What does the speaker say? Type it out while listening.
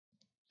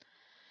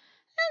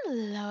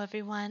Hello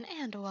everyone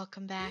and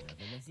welcome back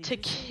to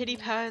Kitty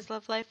Powers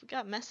Love Life. We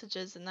got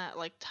messages in that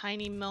like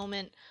tiny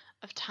moment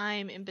of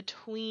time in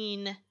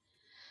between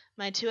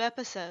my two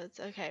episodes.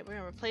 Okay, we're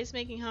gonna replace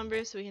making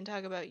homebrew so we can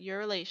talk about your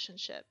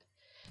relationship.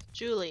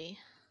 Julie,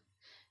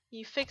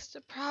 you fixed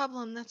a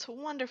problem. That's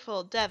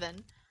wonderful.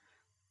 Devin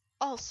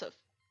also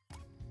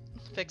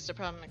fixed a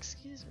problem.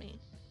 Excuse me.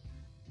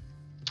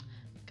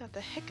 Got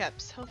the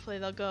hiccups. Hopefully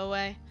they'll go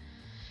away.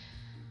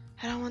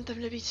 I don't want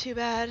them to be too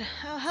bad.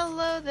 Oh,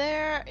 hello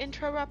there,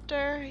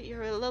 Interrupter.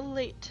 You're a little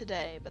late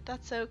today, but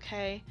that's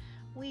okay.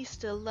 We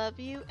still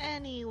love you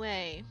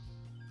anyway.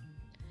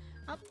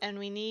 Oh, and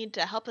we need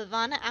to help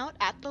Ivana out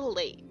at the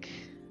lake.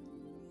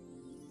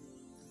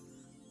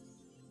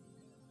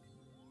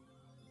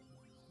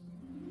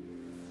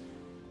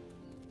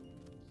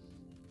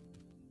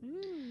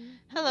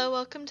 Hello,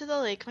 welcome to the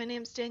lake. My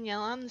name's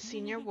Danielle. I'm the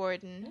senior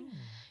warden.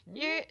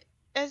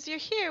 As you're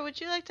here, would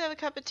you like to have a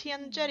cup of tea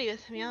on the jetty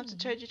with me? I'll have to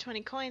charge you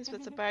 20 coins, but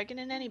it's a bargain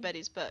in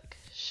anybody's book.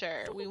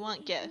 Sure, we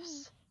want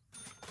gifts.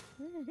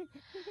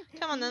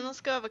 Come on then,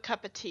 let's go have a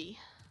cup of tea.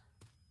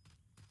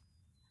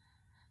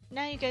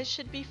 Now you guys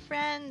should be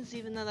friends,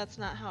 even though that's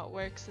not how it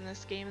works in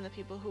this game, and the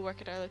people who work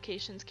at our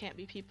locations can't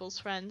be people's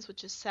friends,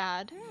 which is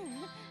sad.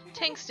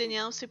 Thanks,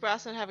 Danielle. Super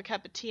awesome to have a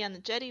cup of tea on the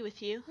jetty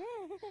with you.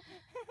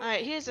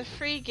 Alright, here's a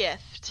free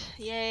gift.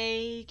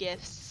 Yay,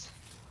 gifts.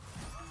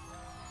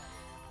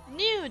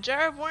 New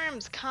jar of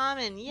worms,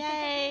 common.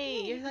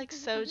 Yay! You're like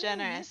so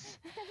generous.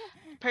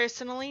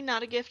 Personally,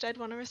 not a gift I'd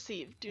want to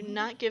receive. Do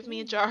not give me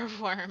a jar of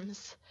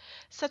worms.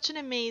 Such an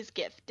amaze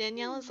gift.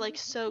 Danielle is like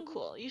so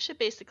cool. You should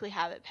basically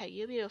have it, Peggy.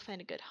 You'll be able to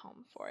find a good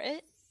home for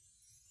it.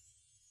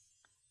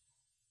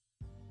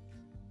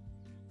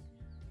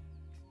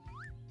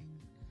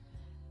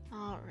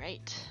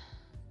 Alright.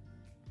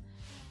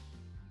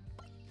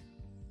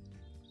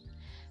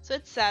 So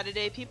it's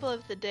Saturday. People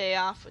have the day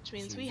off, which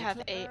means we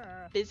have a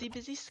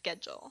busy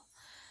schedule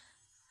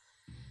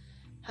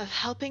of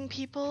helping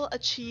people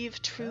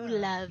achieve true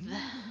love.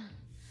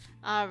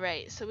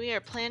 Alright, so we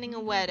are planning a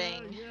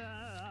wedding.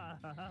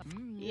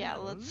 Yeah,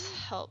 let's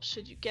help.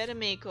 Should you get a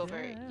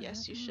makeover?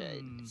 Yes, you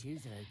should.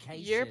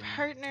 Your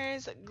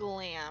partner's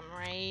glam,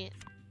 right?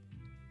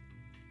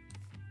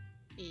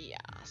 Yeah,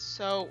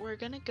 so we're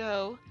gonna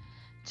go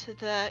to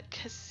the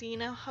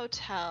casino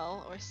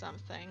hotel or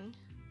something.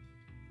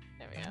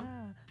 There we go.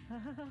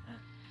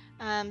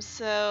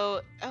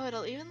 Oh,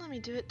 it'll even let me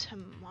do it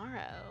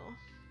tomorrow.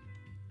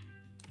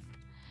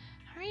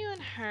 How are you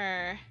and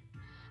her?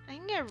 I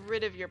can get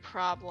rid of your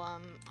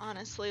problem.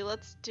 Honestly,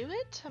 let's do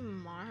it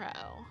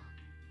tomorrow.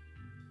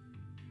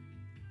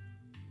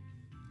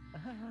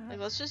 Like,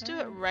 let's just do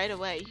it right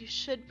away. You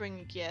should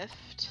bring a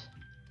gift.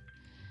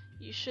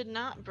 You should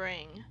not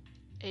bring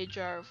a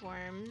jar of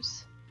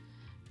worms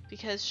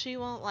because she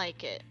won't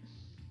like it.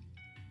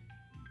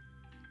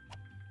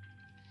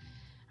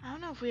 I don't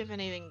know if we have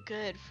anything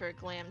good for a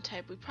glam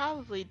type. We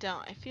probably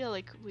don't. I feel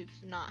like we've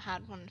not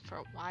had one for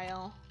a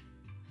while.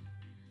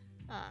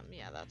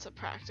 Yeah, that's a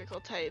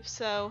practical type.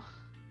 So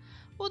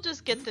we'll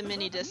just get the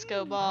mini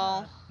disco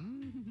ball.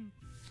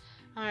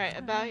 Alright,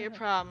 about your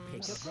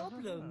problems.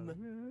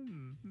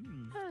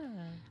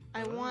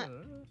 I want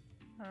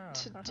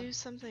to do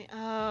something.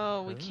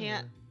 Oh, we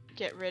can't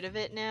get rid of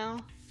it now.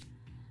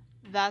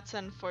 That's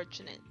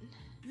unfortunate.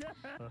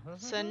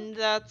 So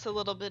that's a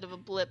little bit of a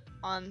blip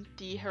on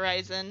the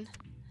horizon.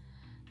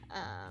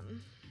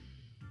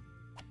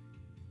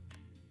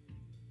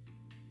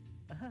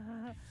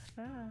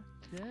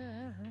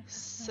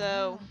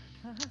 So,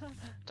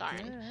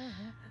 darn.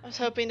 I was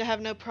hoping to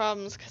have no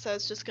problems because I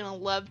was just gonna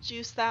love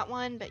juice that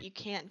one, but you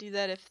can't do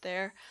that if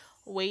they're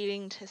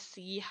waiting to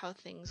see how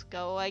things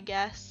go, I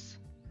guess.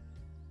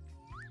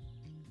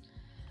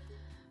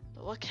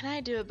 But what can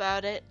I do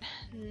about it?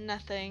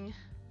 Nothing.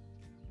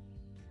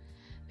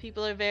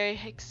 People are very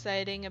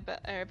excited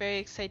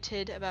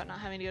about not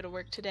having to go to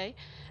work today,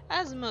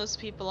 as most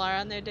people are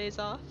on their days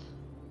off.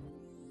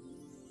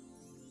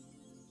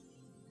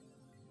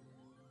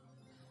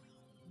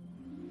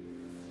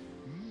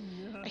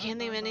 I can't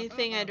think of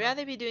anything I'd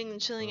rather be doing than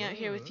chilling out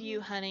here with you,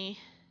 honey.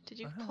 Did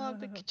you clog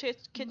the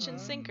kitchen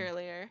sink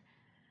earlier?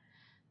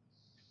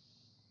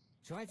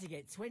 Try to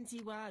get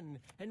 21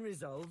 and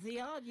resolve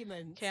the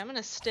argument. Okay, I'm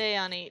gonna stay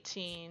on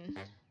 18.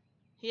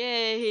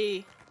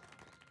 Yay!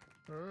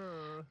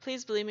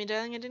 Please believe me,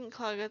 darling, I didn't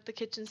clog up the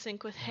kitchen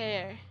sink with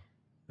hair.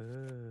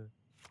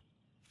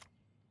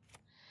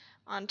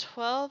 On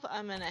 12,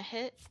 I'm gonna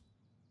hit.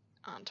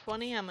 On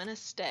 20, I'm gonna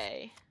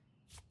stay.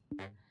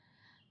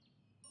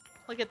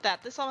 Look at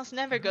that. This almost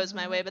never goes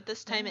my way, but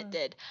this time it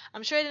did.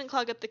 I'm sure I didn't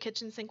clog up the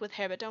kitchen sink with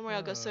hair, but don't worry,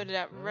 I'll go sort it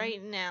out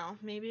right now.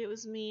 Maybe it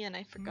was me and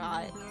I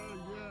forgot.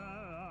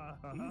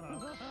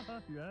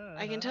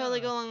 I can totally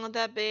go along with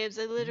that, babes.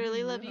 I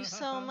literally love you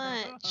so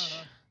much.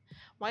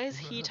 Why is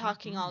he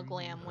talking all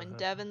glam when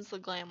Devin's the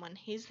glam one?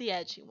 He's the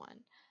edgy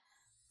one.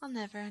 I'll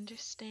never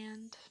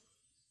understand.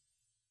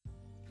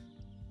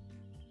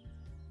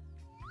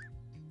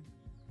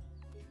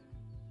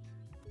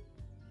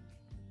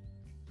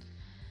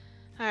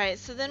 Alright,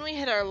 so then we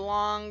hit our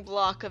long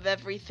block of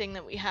everything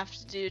that we have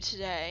to do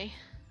today.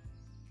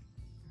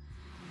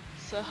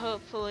 So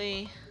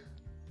hopefully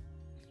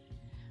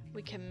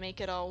we can make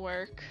it all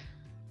work.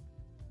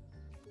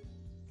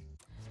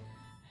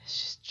 It's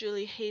just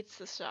Julie hates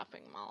the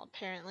shopping mall,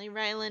 apparently.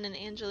 Rylan and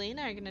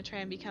Angelina are gonna try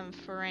and become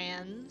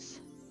friends.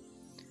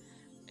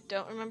 I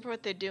don't remember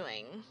what they're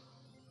doing.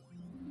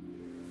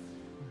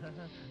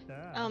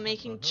 Oh,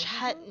 making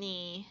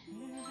chutney.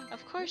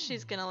 Of course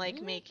she's gonna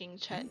like making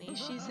chutney.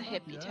 She's a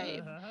hippie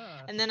type.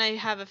 And then I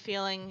have a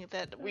feeling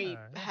that we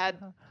have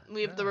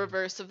the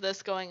reverse of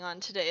this going on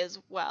today as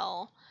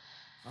well.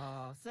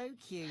 Oh, so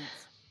cute.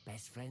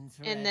 Best friends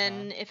forever. And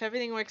then if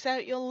everything works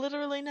out, you'll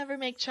literally never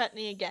make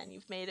chutney again.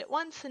 You've made it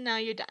once and now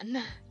you're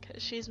done.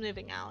 Because she's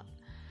moving out.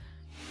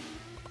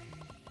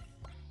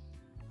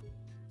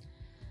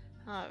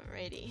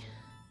 Alrighty.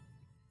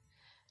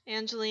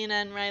 Angelina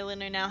and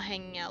Rylan are now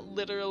hanging out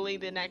literally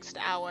the next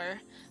hour.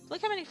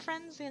 Look how many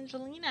friends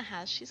Angelina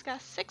has. She's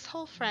got 6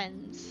 whole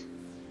friends.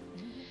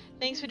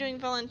 Thanks for doing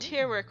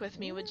volunteer work with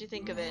me. What'd you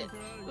think of it?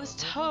 It was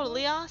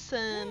totally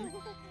awesome.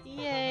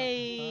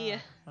 Yay.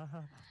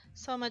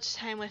 So much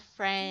time with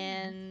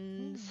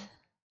friends.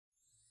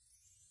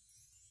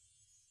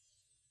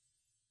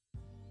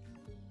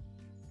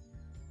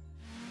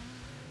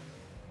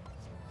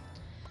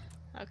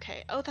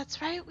 Okay, oh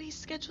that's right, we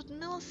scheduled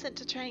Millicent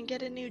to try and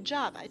get a new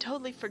job. I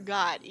totally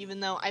forgot, even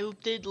though I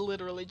did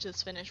literally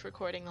just finish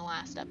recording the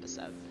last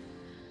episode.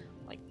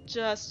 Like,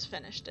 just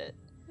finished it.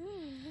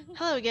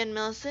 Hello again,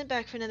 Millicent,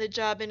 back for another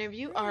job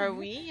interview, are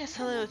we? Yes,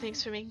 hello,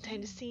 thanks for making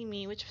time to see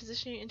me. Which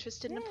position are you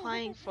interested in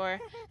applying for?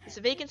 There's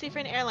a vacancy for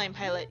an airline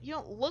pilot. You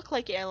don't look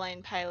like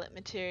airline pilot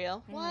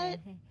material. What?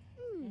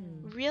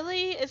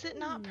 Really? Is it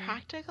not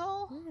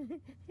practical?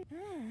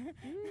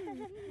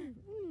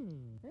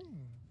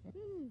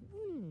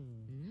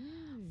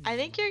 I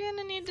think you're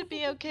gonna need to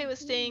be okay with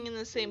staying in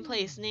the same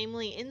place,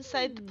 namely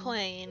inside the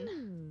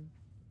plane.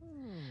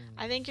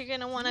 I think you're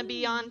gonna want to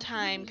be on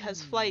time, cause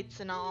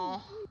flights and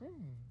all.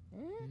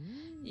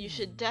 You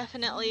should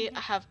definitely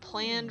have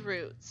planned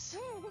routes.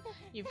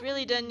 You've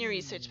really done your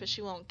research, but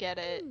she won't get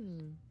it.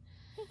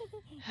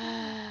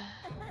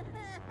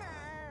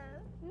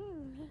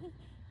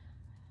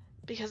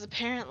 Because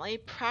apparently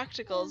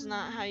practical is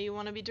not how you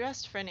want to be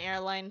dressed for an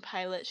airline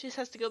pilot. She just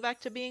has to go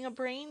back to being a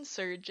brain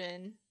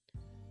surgeon.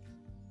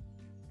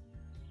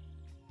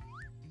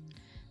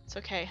 It's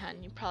okay,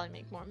 hun. You probably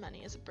make more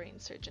money as a brain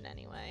surgeon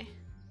anyway.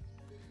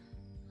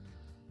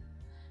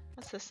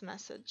 What's this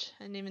message?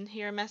 I didn't even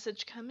hear a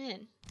message come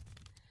in.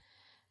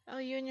 Oh,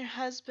 you and your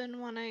husband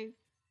want to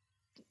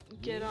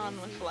get on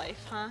with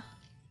life, huh?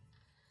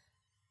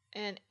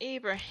 And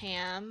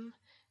Abraham,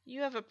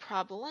 you have a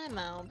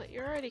problemo, but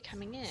you're already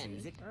coming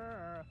in.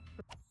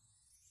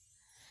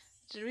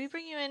 Did we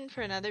bring you in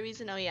for another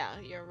reason? Oh yeah,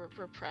 your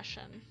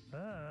repression.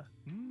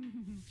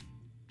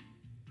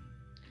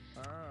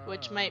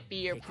 Which might be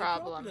your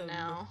problem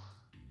now.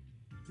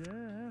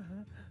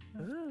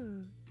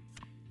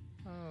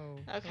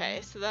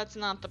 Okay, so that's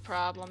not the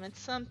problem, it's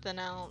something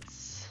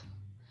else.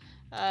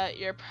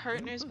 Your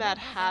partner's bad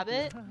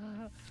habit?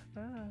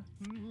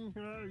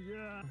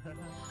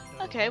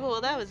 Okay, well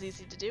that was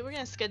easy to do. We're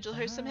gonna schedule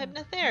her some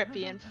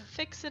hypnotherapy and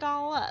fix it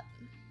all up.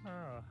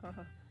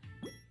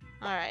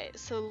 Alright,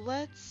 so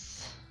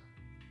let's...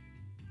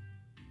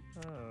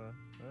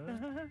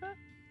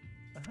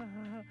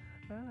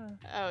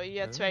 Oh,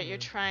 yeah, that's right, you're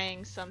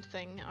trying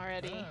something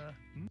already.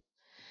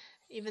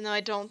 Even though I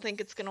don't think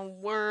it's gonna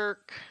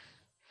work.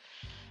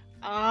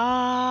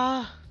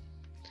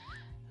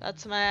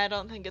 That's my I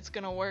don't think it's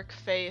gonna work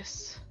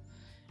face.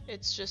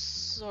 It's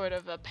just sort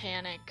of a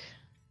panic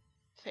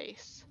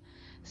face.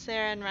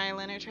 Sarah and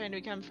Rylan are trying to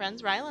become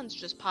friends. Rylan's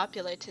just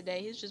popular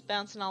today. He's just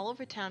bouncing all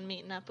over town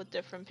meeting up with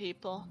different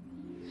people.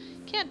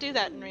 Can't do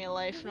that in real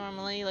life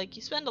normally. Like,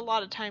 you spend a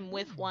lot of time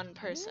with one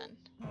person.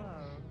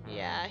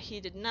 Yeah,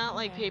 he did not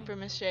like paper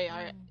mache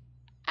art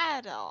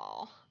at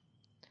all.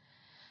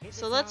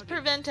 So let's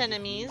prevent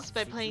enemies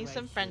by playing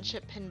some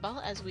friendship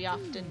pinball, as we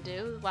often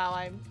do. Wow,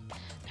 I'm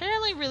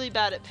apparently really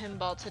bad at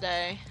pinball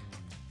today.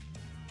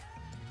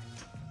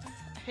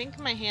 I think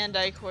my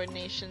hand-eye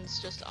coordination's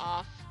just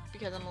off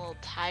because I'm a little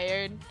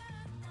tired.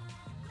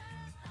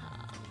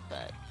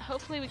 But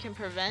hopefully we can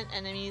prevent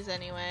enemies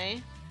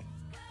anyway.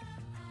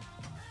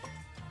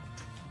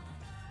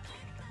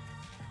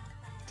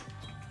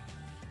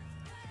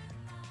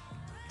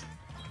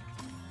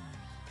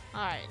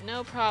 Alright,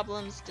 no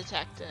problems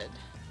detected.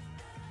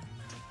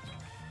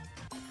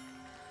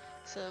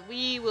 So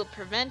we will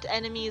prevent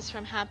enemies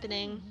from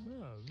happening.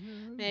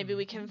 Maybe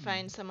we can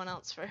find someone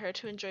else for her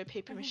to enjoy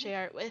paper mache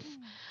art with.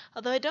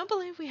 Although I don't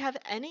believe we have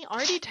any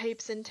arty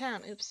types in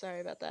town. Oops,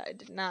 sorry about that. I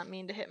did not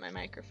mean to hit my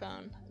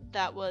microphone.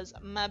 That was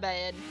my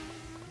bad.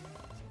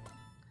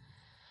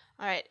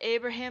 Alright,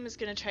 Abraham is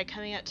going to try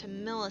coming out to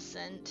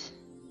Millicent.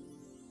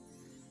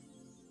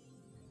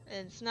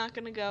 It's not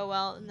going to go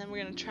well, and then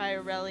we're going to try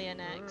Aurelia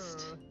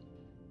next.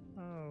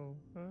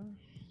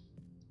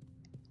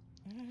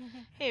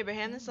 Hey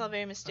Abraham, this is all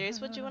very mysterious.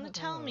 What do you want to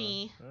tell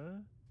me?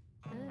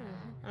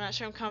 I'm not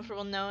sure I'm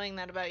comfortable knowing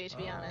that about you, to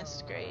be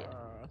honest. Great.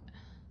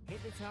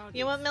 Hit the target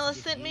You know what, to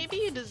Millicent? defuse Maybe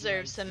the you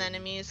deserve some situation.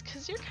 enemies,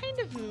 because you're kind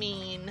of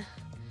mean.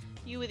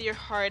 You with your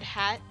hard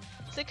hat.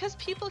 Is it because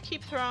people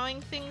keep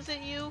throwing things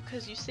at you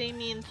because you say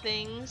mean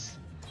things?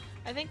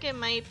 I think it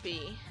might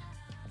be.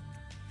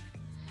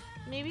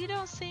 Maybe you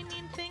don't say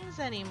mean things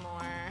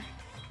anymore.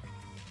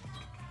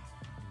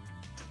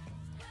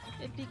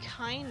 It'd be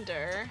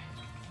kinder.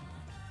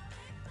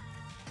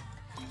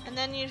 And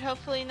then you'd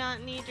hopefully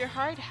not need your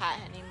hard hat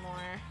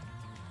anymore.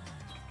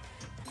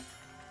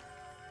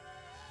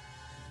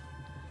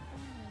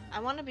 I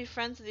want to be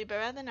friends with you, but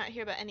I'd rather not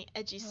hear about any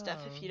edgy stuff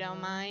if you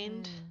don't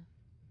mind.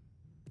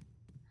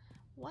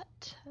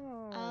 What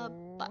a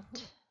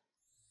butt.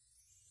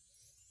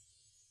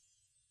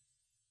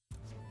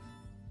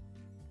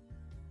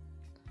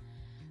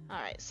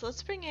 Alright, so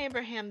let's bring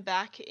Abraham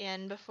back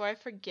in before I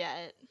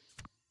forget.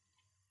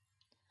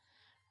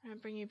 I'm gonna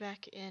bring you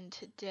back in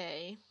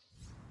today.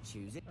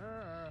 Choose it.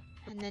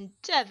 And then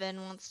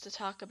Devin wants to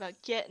talk about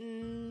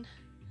getting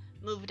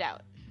moved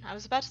out. I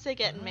was about to say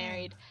getting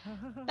married,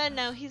 but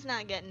no, he's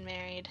not getting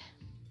married.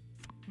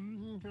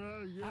 You've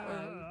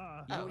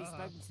already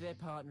spoken to their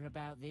partner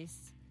about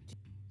this.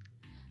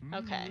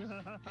 Okay,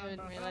 I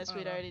didn't realize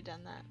we'd already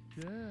done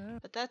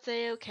that. But that's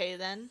a-okay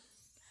then.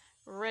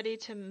 Ready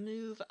to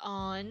move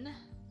on.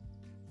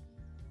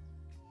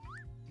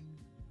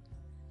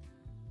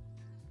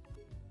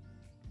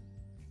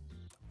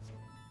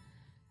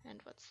 And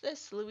what's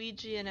this?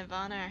 Luigi and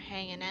Ivana are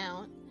hanging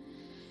out.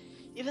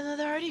 Even though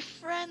they're already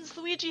friends,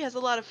 Luigi has a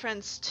lot of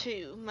friends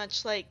too,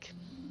 much like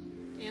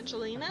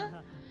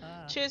Angelina.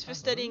 Cheers for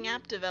studying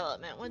app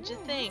development. What'd you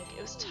think?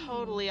 It was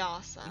totally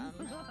awesome.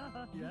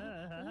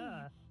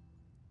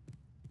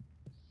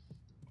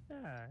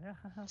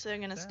 So they're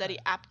gonna study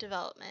app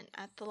development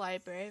at the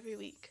library every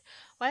week.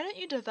 Why don't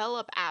you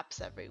develop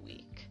apps every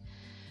week?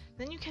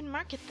 Then you can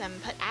market them,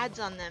 put ads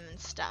on them and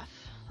stuff.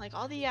 Like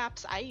all the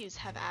apps I use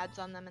have ads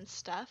on them and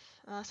stuff,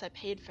 unless I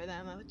paid for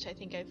them, which I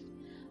think I've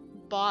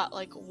bought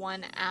like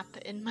one app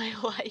in my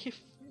life.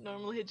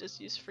 Normally I just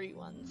use free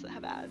ones that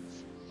have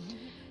ads.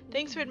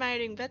 Thanks for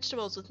admiring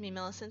vegetables with me,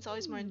 Millicent. It's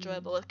always more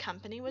enjoyable with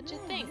company. What'd you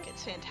think?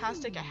 It's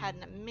fantastic. I had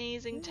an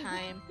amazing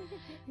time.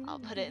 I'll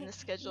put it in the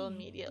schedule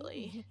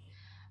immediately.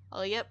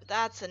 Oh, yep,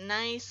 that's a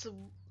nice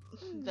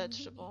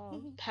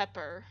vegetable.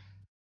 Pepper.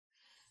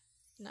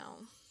 No.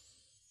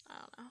 I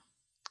don't know.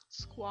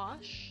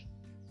 Squash?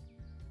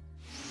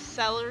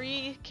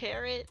 Celery?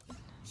 Carrot?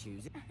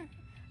 Choose it.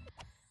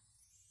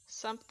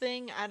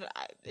 Something.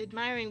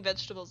 Admiring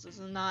vegetables is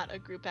not a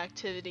group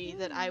activity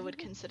that I would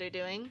consider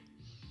doing.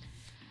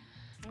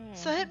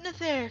 So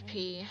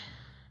hypnotherapy.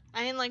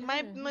 I mean, like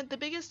the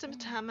biggest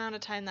amount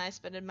of time that I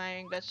spent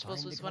admiring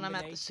vegetables was when I'm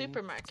at the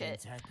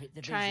supermarket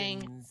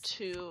trying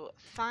to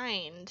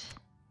find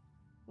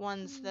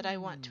ones that I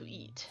want to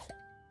eat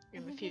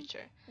in the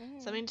future.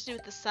 Something to do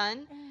with the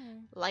sun?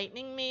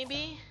 Lightning,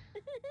 maybe?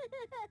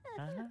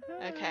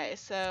 Okay,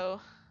 so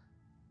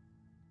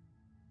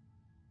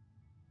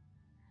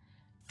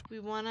we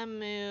want to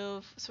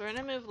move, so we're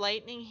going to move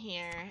lightning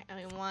here, and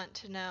we want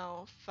to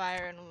know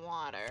fire and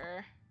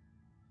water.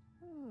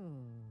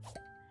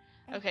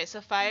 Okay,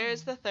 so fire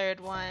is the third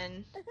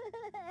one.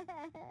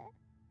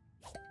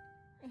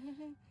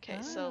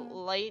 Okay, so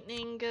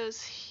lightning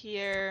goes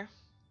here.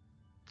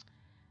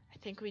 I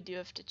think we do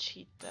have to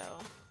cheat though,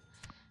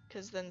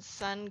 because then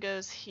sun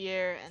goes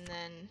here and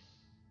then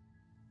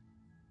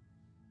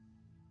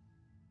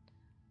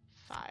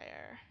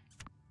fire.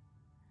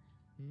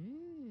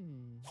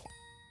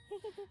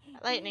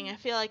 Lightning, I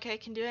feel like I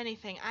can do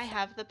anything. I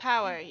have the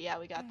power. Yeah,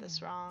 we got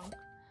this wrong.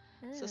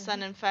 So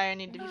sun and fire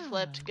need to be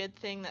flipped. Good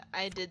thing that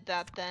I did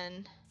that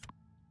then.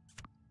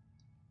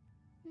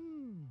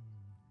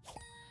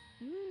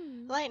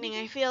 Lightning,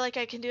 I feel like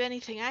I can do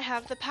anything. I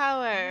have the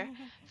power.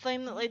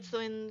 Flame that lights the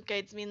wind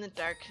guides me in the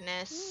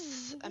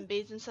darkness.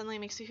 Bathed in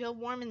sunlight makes me feel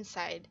warm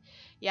inside.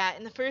 Yeah,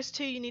 in the first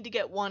two you need to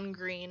get one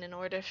green in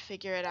order to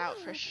figure it out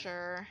for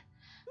sure.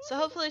 So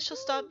hopefully she'll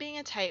stop being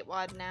a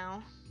tightwad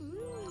now.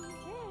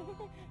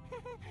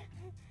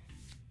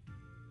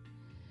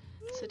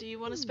 So do you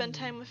want to spend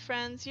time with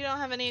friends? You don't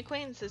have any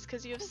acquaintances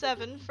because you have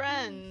 7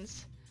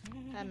 friends.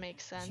 That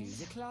makes sense.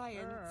 Choose a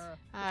client.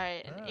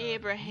 Alright, and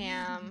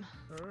Abraham.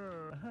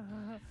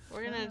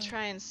 We're gonna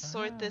try and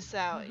sort this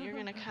out. You're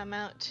gonna come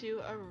out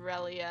to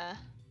Aurelia.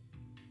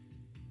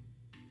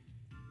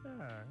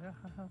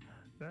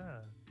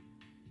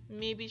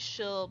 Maybe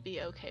she'll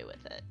be okay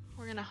with it.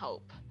 We're gonna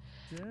hope.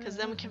 Because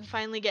then we can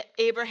finally get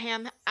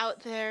Abraham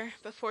out there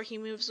before he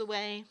moves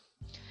away.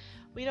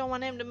 We don't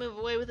want him to move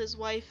away with his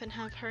wife and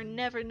have her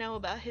never know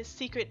about his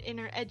secret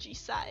inner edgy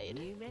side.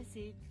 New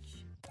message.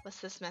 What's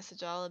this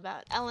message all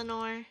about?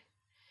 Eleanor,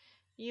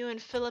 you and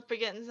Philip are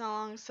getting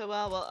along so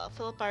well. Well,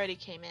 Philip already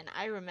came in.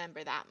 I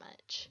remember that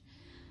much.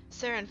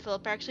 Sarah and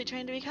Philip are actually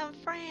trying to become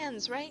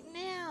friends right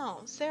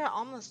now. Sarah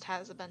almost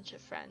has a bunch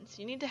of friends.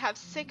 You need to have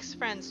 6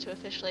 friends to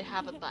officially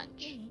have a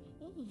bunch.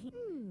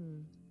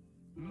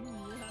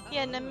 You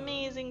had an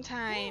amazing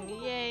time.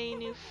 Yay,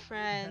 new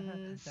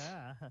friends.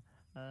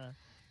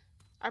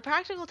 Our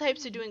practical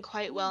types are doing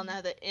quite well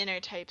now that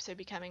inner types are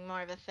becoming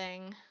more of a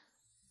thing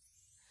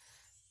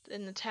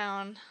in the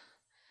town.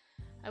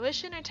 I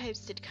wish inner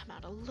types did come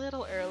out a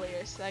little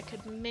earlier so I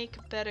could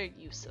make better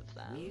use of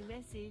them. New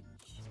message.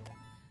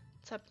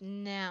 What's up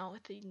now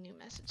with the new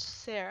message?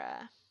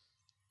 Sarah.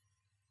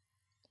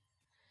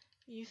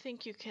 You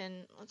think you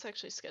can... Let's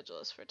actually schedule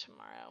this for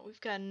tomorrow. We've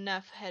got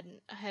enough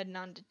heading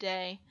on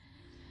today.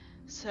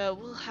 So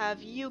we'll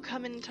have you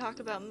come in and talk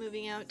about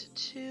moving out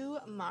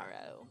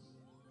tomorrow.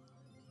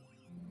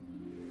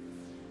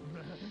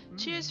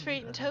 Cheers for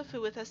eating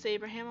tofu with us,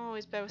 Abraham.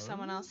 Always better with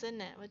someone else,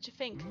 isn't it? What'd you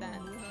think then?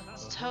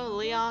 It's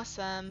totally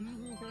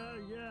awesome.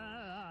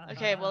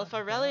 Okay, well if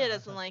Aurelia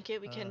doesn't like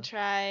it, we can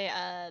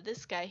try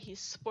this guy.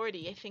 He's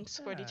sporty. I think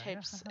sporty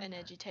types and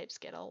edgy types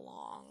get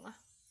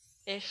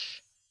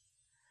along-ish.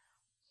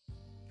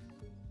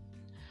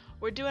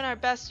 We're doing our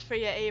best for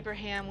you,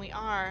 Abraham. We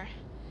are.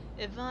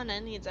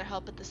 Ivana needs our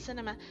help at the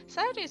cinema.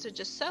 Saturdays are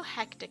just so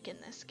hectic in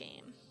this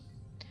game.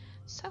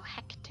 So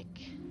hectic.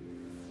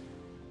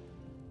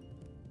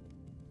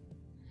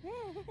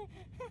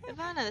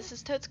 Ivana, this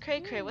is Totes Cray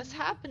Cray. What's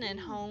happening,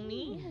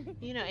 homie?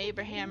 You know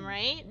Abraham,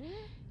 right?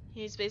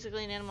 He's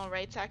basically an animal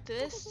rights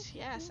activist.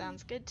 Yeah,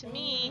 sounds good to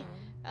me.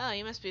 Oh,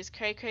 you must be as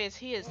cray cray as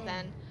he is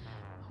then.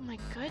 Oh my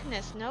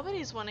goodness,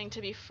 nobody's wanting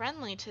to be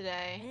friendly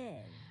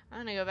today. I'm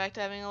gonna go back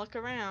to having a look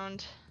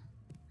around.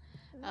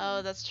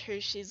 Oh, that's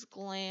true, she's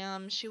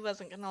glam. She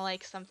wasn't gonna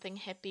like something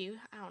hippie.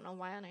 I don't know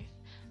why on earth.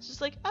 It's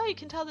just like, oh, you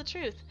can tell the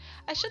truth.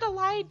 I should have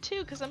lied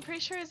too, because I'm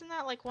pretty sure isn't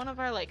that like one of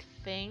our like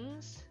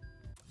things?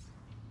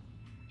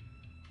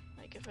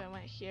 Like if I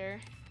went here.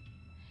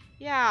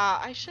 Yeah,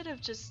 I should have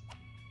just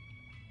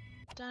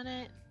done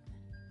it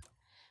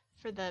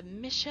for the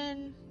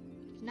mission.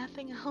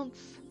 Nothing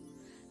else.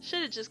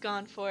 Should have just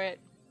gone for it.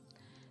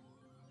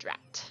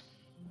 Drat.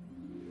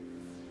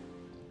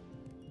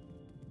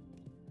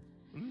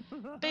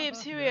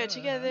 Babes, here we are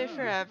together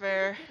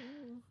forever.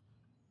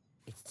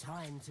 It's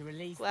time to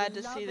release. Glad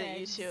the to see love that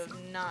you eggs. two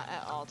have not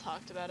at all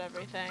talked about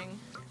everything.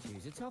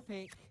 Choose a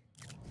topic.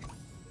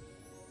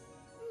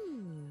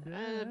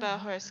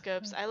 About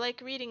horoscopes. I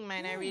like reading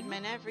mine. I read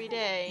mine every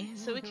day.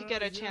 So we could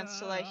get our chance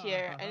to lie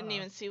here. I didn't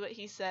even see what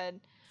he said.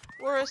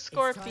 We're a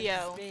Scorpio. It's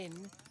time to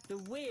spin the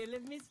wheel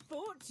of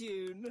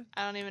misfortune.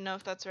 I don't even know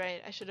if that's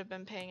right. I should have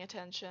been paying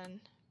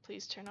attention.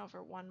 Please turn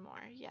over one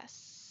more.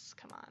 Yes.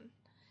 Come on.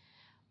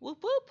 Whoop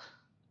whoop.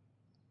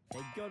 They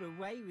got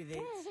away with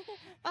it.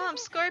 Oh, I'm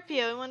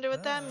Scorpio. I wonder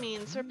what that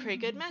means. We're a pretty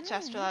good match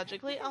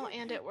astrologically. Oh,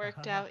 and it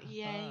worked out.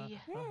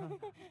 Yay.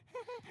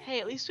 Hey,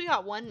 at least we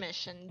got one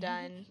mission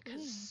done.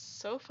 Because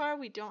so far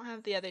we don't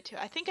have the other two.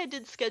 I think I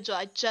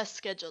just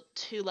scheduled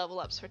 2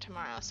 level ups for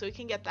tomorrow. So we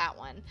can get that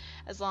one.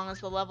 As long as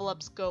the level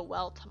ups go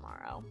well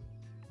tomorrow.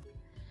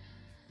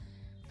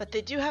 But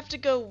they do have to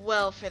go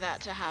well for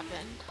that to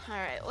happen.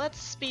 Alright, let's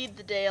speed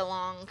the day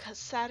along. Because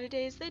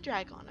Saturdays, they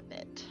drag on a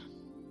bit.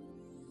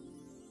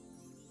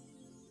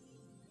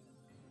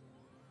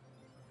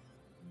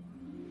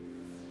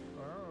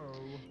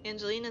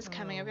 Angelina's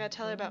coming. I've got to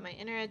tell her about my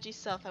inner edgy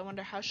self. I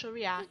wonder how she'll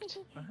react.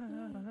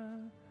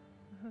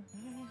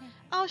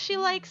 Oh, she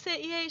likes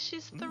it. Yay,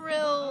 she's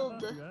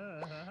thrilled.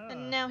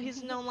 And now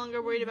he's no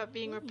longer worried about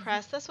being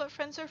repressed. That's what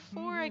friends are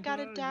for. I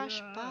gotta dash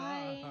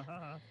by.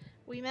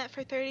 We met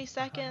for 30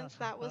 seconds.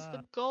 That was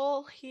the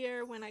goal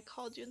here when I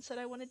called you and said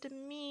I wanted to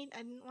meet.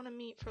 I didn't want to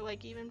meet for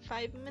like even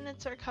 5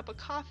 minutes or a cup of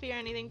coffee or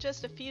anything.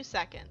 Just a few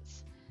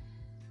seconds.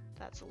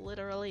 That's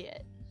literally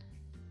it.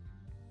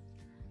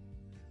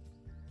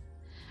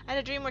 I had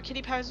a dream where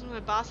Kitty Powers was my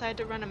boss. I had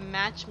to run a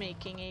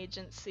matchmaking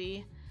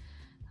agency.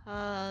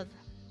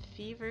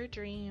 Fever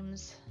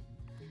dreams.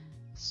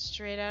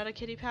 Straight out of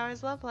Kitty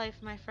Powers' love life,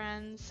 my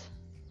friends.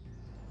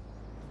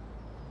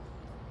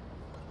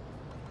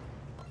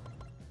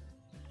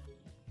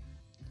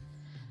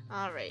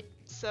 Alright,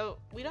 so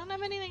we don't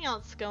have anything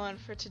else going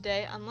for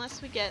today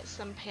unless we get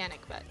some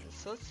panic buttons.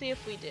 So let's see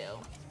if we do.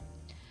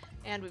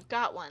 And we've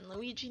got one.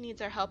 Luigi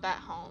needs our help at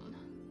home.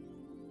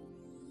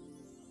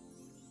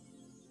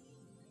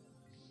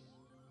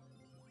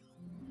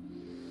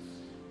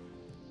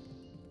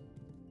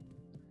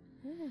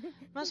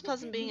 Most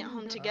pleasant being at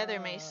home together,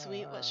 May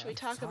Sweet. What should we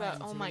talk about?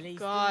 Oh my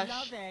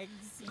gosh.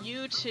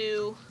 You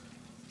two.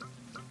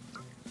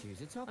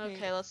 Choose a topic.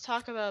 Okay, let's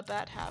talk about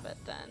bad habit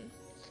then.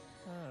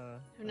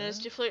 I've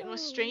noticed you flirting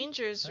with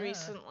strangers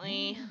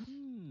recently.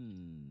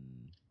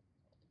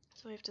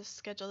 So we have to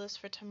schedule this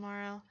for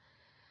tomorrow.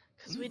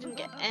 Because we didn't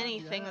get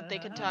anything that they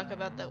could talk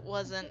about that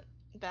wasn't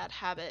bad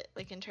habit,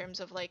 like in terms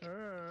of like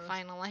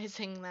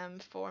finalizing them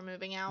for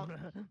moving out.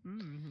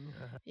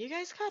 You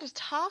guys gotta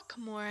talk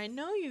more. I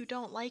know you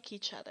don't like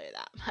each other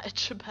that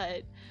much,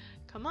 but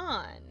come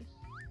on.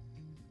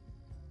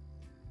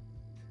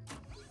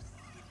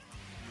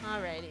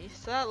 Alrighty,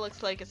 so that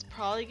looks like it's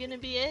probably gonna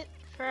be it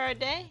for our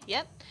day.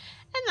 Yep.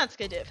 And that's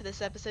gonna do it for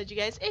this episode, you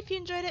guys. If you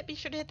enjoyed it, be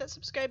sure to hit that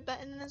subscribe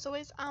button. And as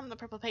always, I'm the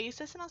Purple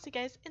Pegasus, and I'll see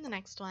you guys in the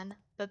next one.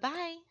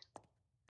 Bye-bye!